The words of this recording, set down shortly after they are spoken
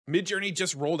MidJourney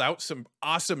just rolled out some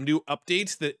awesome new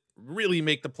updates that really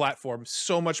make the platform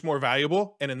so much more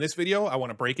valuable, and in this video, I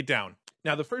want to break it down.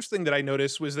 Now, the first thing that I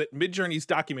noticed was that MidJourney's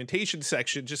documentation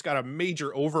section just got a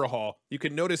major overhaul. You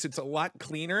can notice it's a lot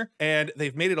cleaner, and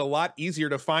they've made it a lot easier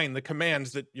to find the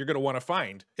commands that you're going to want to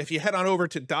find. If you head on over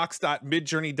to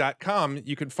docs.midjourney.com,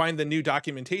 you can find the new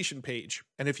documentation page.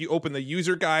 And if you open the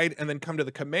user guide and then come to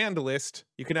the command list,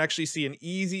 you can actually see an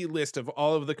easy list of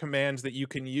all of the commands that you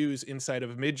can use inside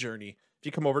of MidJourney. If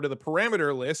you come over to the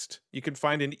parameter list, you can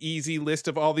find an easy list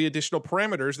of all the additional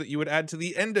parameters that you would add to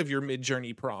the end of your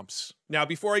MidJourney prompts. Now,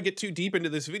 before I get too deep into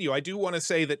this video, I do want to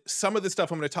say that some of the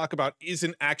stuff I'm going to talk about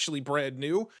isn't actually brand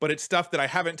new, but it's stuff that I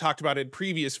haven't talked about in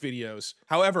previous videos.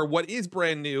 However, what is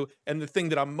brand new, and the thing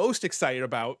that I'm most excited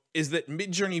about, is that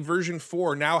MidJourney version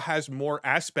 4 now has more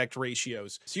aspect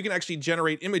ratios. So you can actually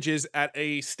generate images at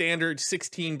a standard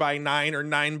 16:9 or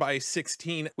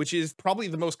 9:16, which is probably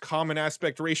the most common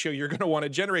aspect ratio you're going to want to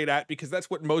generate at, because that's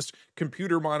what most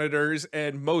computer monitors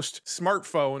and most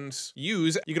smartphones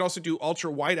use. You can also do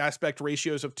ultra wide aspect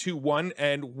ratios of 2:1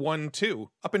 and 1:2.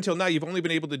 Up until now, you've only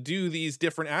been able to do these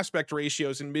different aspect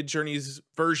ratios in MidJourney's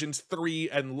versions 3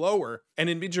 and lower. And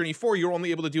in MidJourney 4, you're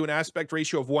only able to do an aspect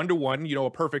ratio of 1:1, you know,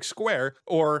 a perfect square,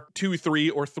 or 2:3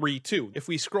 or 3:2. If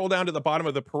we scroll down to the bottom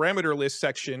of the parameter list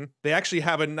section, they actually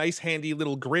have a nice handy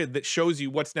little grid that shows you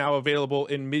what's now available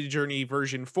in MidJourney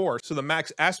version 4. So the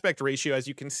max aspect ratio, as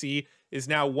you can see, is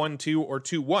now 1:2 or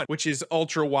 2:1, which is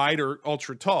ultra wide or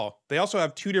ultra tall. They also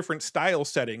have two different style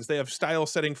settings. They have style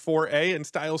setting 4A and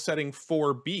style setting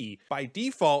 4B. By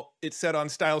default, it's set on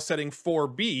style setting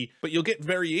 4B, but you'll get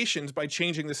variations by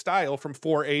changing the style from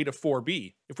 4A to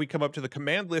 4B. If we come up to the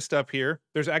command list up here,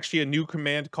 there's actually a new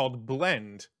command called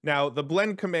blend. Now, the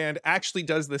blend command actually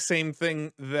does the same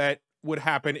thing that would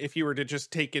happen if you were to just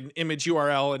take an image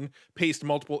URL and paste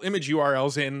multiple image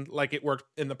URLs in like it worked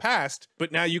in the past,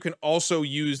 but now you can also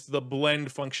use the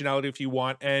blend functionality if you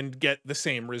want and get the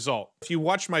same result. If you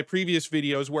watch my previous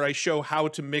videos where I show how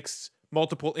to mix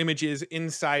multiple images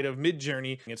inside of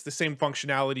MidJourney, it's the same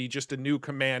functionality, just a new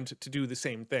command to do the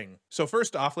same thing. So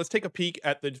first off, let's take a peek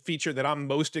at the feature that I'm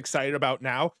most excited about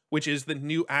now, which is the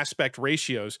new aspect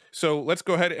ratios. So let's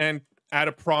go ahead and add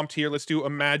a prompt here. Let's do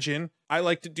imagine. I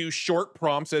like to do short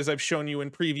prompts, as I've shown you in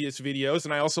previous videos,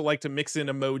 and I also like to mix in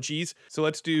emojis. So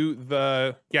let's do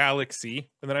the galaxy,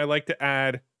 and then I like to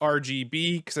add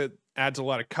RGB because it adds a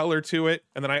lot of color to it.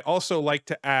 And then I also like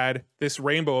to add this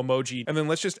rainbow emoji, and then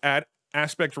let's just add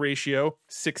aspect ratio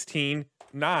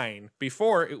 16:9.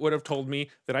 Before, it would have told me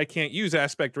that I can't use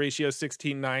aspect ratio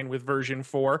 16:9 with version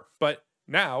 4, but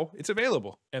now it's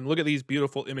available. And look at these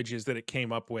beautiful images that it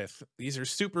came up with. These are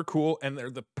super cool, and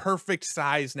they're the perfect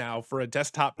size now for a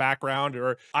desktop background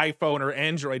or iPhone or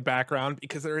Android background,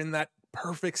 because they're in that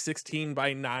perfect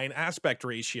 16:9 aspect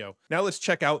ratio. Now let's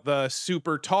check out the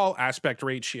super tall aspect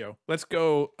ratio. Let's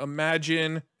go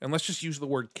imagine, and let's just use the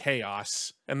word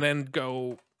chaos, and then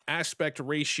go aspect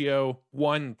ratio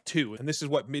 1:2. And this is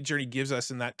what MidJourney gives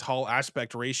us in that tall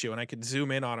aspect ratio. And I can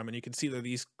zoom in on them and you can see they're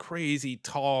these crazy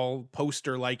tall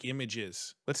poster-like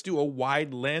images. Let's do a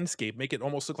wide landscape, make it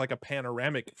almost look like a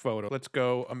panoramic photo. Let's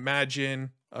go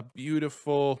imagine a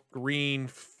beautiful green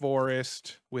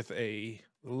forest with a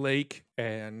lake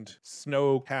and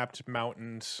snow-capped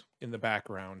mountains in the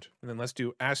background. And then let's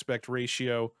do aspect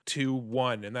ratio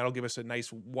 2:1, and that'll give us a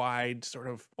nice wide sort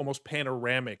of almost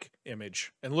panoramic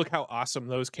image. And look how awesome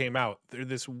those came out. They're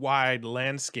this wide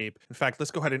landscape. In fact,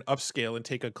 let's go ahead and upscale and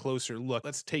take a closer look.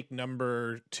 Let's take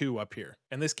number 2 up here.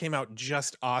 And this came out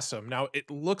just awesome. Now it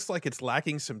looks like it's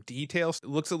lacking some details. It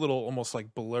looks a little almost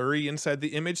like blurry inside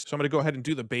the image. So I'm gonna go ahead and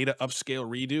do the beta upscale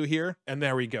redo here. And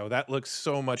there we go. That looks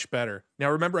so much better. Now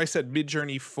remember I said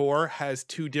MidJourney 4 has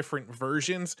 2 different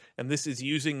versions, and this is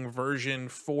using version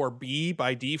 4B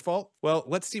by default. Well,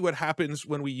 let's see what happens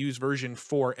when we use version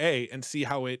 4A and see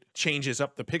how it changes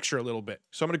up the picture a little bit.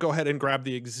 So I'm gonna go ahead and grab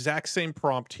the exact same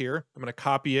prompt here. I'm gonna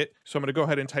copy it. So I'm gonna go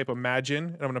ahead and type imagine,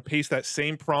 and I'm gonna paste that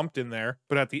same prompt in there.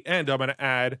 But at the end, I'm gonna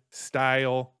add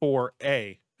style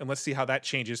 4A. And let's see how that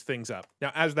changes things up.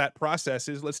 Now, as that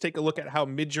processes, let's take a look at how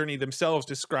MidJourney themselves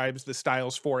describes the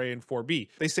styles 4A and 4B.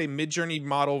 They say MidJourney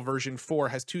model version 4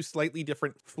 has 2 slightly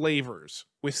different flavors,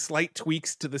 with slight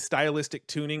tweaks to the stylistic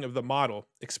tuning of the model.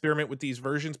 Experiment with these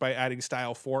versions by adding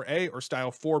style 4A or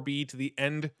style 4B to the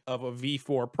end of a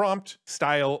V4 prompt.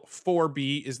 Style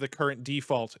 4B is the current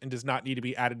default and does not need to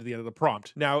be added to the end of the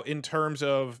prompt. Now, in terms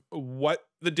of what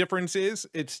the difference is.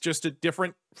 It's just a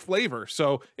different flavor.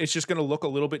 So it's just going to look a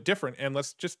little bit different, and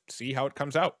let's just see how it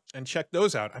comes out and check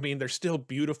those out. I mean, they're still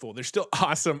beautiful. They're still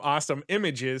awesome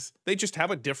images. They just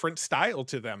have a different style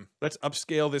to them. Let's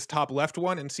upscale this top left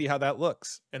one and see how that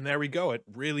looks. And there we go. It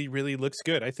really looks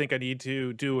good. I think I need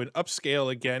to do an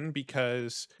upscale again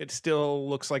because it still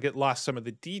looks like it lost some of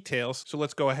the details. So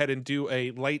let's go ahead and do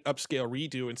a light upscale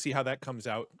redo and see how that comes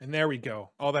out. And there we go.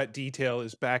 All that detail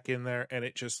is back in there, and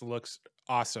it just looks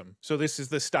awesome. So this is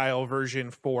the style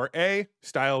version 4A,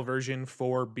 style version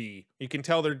 4B. You can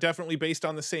tell they're definitely based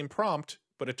on the same prompt,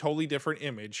 but a totally different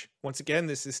image. Once again,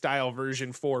 this is style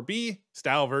version 4B,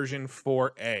 style version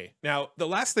 4A. Now, the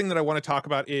last thing that I want to talk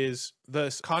about is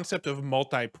the concept of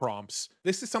multi-prompts.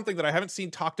 This is something that I haven't seen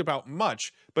talked about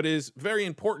much, but is very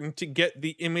important to get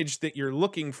the image that you're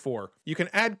looking for. You can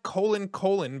add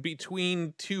colon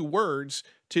between two words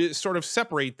to sort of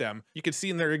separate them. You can see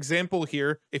in their example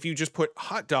here, if you just put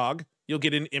hot dog, you'll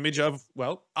get an image of,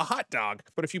 well, a hot dog.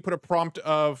 But if you put a prompt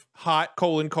of hot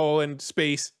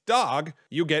space dog,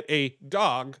 you get a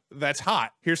dog that's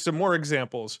hot. Here's some more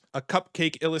examples. A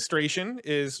cupcake illustration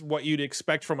is what you'd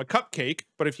expect from a cupcake,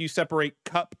 but if you separate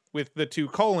cup with the two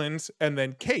colons and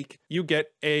then cake, you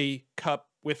get a cup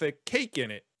with a cake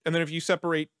in it. And then if you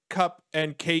separate cup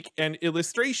and cake and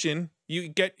illustration, you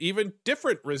get even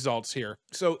different results here.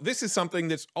 So this is something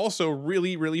that's also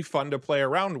really fun to play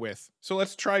around with. So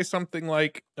let's try something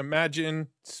like imagine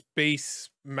space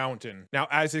mountain. Now,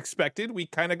 as expected, we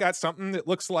kind of got something that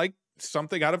looks like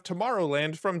something out of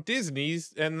Tomorrowland from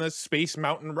Disney's and the Space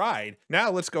Mountain ride.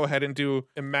 Now let's go ahead and do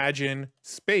imagine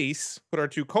space, put our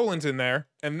two colons in there,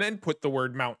 and then put the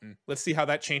word mountain. Let's see how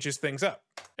that changes things up.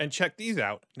 And check these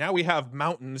out. Now we have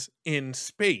mountains in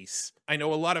space. I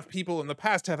know a lot of people in the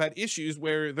past have had issues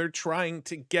where they're trying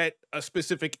to get a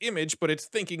specific image, but it's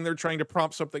thinking they're trying to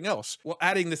prompt something else. Well,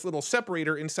 adding this little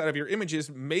separator inside of your images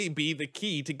may be the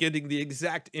key to getting the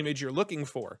exact image you're looking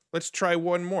for. Let's try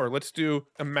one more. Let's do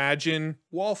imagine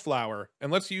wallflower.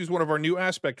 And let's use one of our new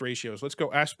aspect ratios. Let's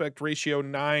go aspect ratio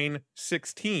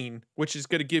 9:16, which is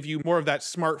going to give you more of that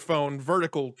smartphone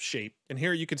vertical shape. And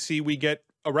here you can see we get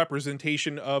a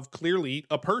representation of clearly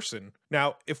a person.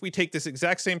 Now, if we take this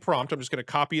exact same prompt, I'm just going to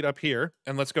copy it up here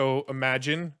and let's go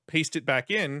imagine, paste it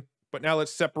back in. But now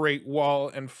let's separate wall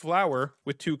and flower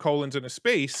with two colons and a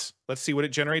space. Let's see what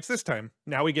it generates this time.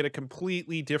 Now we get a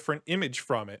completely different image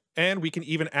from it. And we can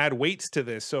even add weights to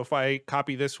this. So if I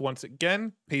copy this once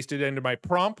again, paste it into my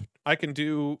prompt, I can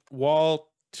do wall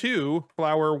 2,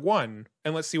 flower 1.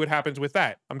 And let's see what happens with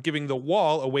that. I'm giving the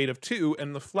wall a weight of 2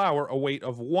 and the flower a weight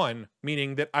of 1,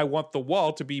 meaning that I want the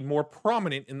wall to be more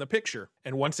prominent in the picture.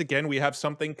 And once again, we have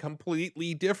something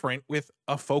completely different with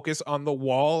a focus on the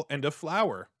wall and a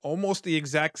flower. Almost the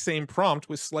exact same prompt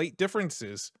with slight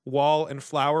differences. Wall and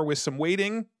flower with some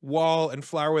weighting, wall and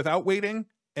flower without weighting,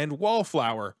 and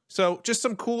wallflower. So just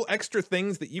some cool extra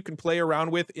things that you can play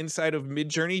around with inside of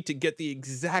MidJourney to get the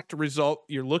exact result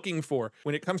you're looking for.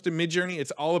 When it comes to MidJourney,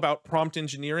 it's all about prompt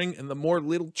engineering, and the more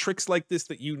little tricks like this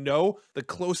that you know, the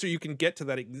closer you can get to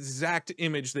that exact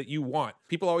image that you want.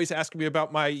 People always ask me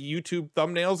about my YouTube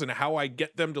thumbnails and how I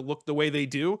get them to look the way they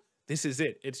do. This is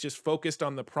it. It's just focused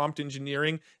on the prompt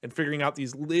engineering and figuring out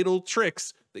these little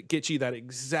tricks that get you that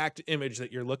exact image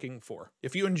that you're looking for.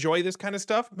 If you enjoy this kind of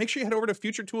stuff, make sure you head over to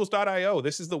futuretools.io.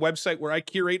 This is the website where I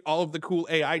curate all of the cool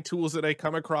AI tools that I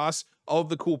come across, all of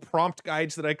the cool prompt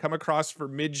guides that I come across for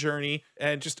MidJourney,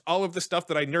 and just all of the stuff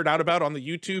that I nerd out about on the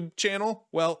YouTube channel.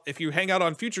 Well, if you hang out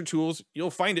on Future Tools, you'll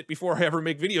find it before I ever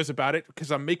make videos about it,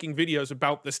 because I'm making videos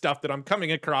about the stuff that I'm coming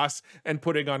across and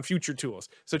putting on Future Tools.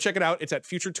 So check it out. It's at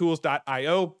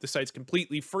futuretools.io. The site's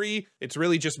completely free. It's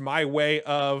really just my way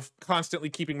of constantly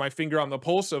keeping my finger on the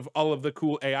pulse of all of the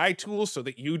cool AI tools so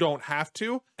that you don't have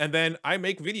to. And then I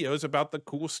make videos about the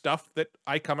cool stuff that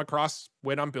I come across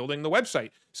when I'm building the website.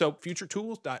 So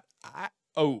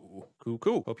futuretools.io.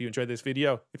 Cool. Hope you enjoyed this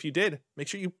video. If you did, make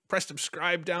sure you press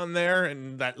subscribe down there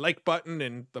and that like button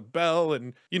and the bell,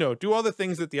 and, you know, do all the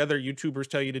things that the other YouTubers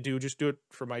tell you to do. Just do it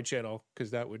for my channel,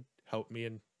 because that would help me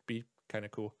and be kind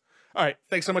of cool. All right.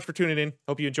 Thanks so much for tuning in.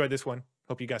 Hope you enjoyed this one.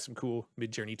 Hope you got some cool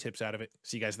MidJourney tips out of it.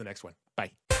 See you guys in the next one.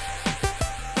 Bye.